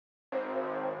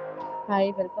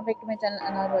Hi, welcome back to my channel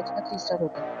and are watching a 3-star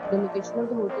hotel. The location of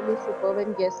the hotel is superb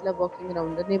and guests love walking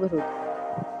around the neighborhood.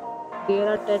 There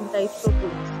are 10 types of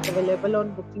rooms available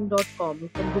on booking.com. You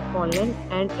can book online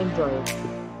and enjoy it.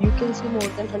 You can see more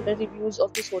than 100 reviews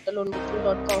of this hotel on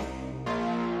booking.com.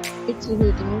 Its rating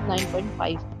is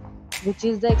 9.5, which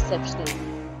is the exceptional.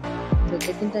 The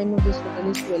check-in time of this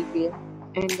hotel is 12 p.m.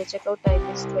 and the checkout time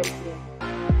is 12 p.m.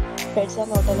 Pets are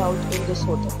not allowed in this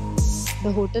hotel.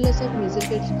 The hotel accepts major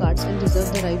credit cards and reserves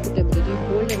the right to temporarily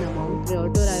hold an amount prior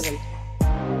to arrival.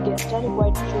 Guests are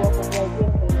required to show up a variety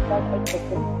of credit card at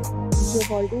check-in. If you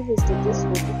have already visited this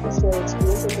hotel, please share your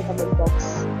experience in the comment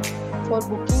box. For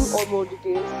booking or more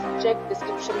details, check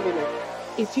description below.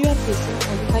 If you are facing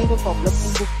any kind of problem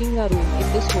in booking a room in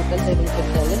this hotel, then you can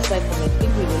tell us by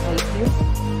commenting. We will help you.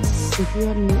 If you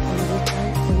are new on this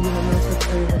channel or you have not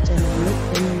subscribed our channel yet,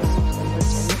 then you must subscribe our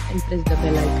channel and press the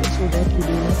bell icon so that you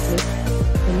do not miss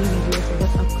any videos of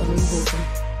our upcoming hotel.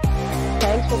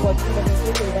 Thanks for watching the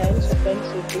video till the end. So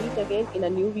friends, we'll meet again in a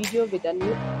new video with a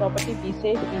new property. Be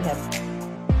safe, be happy.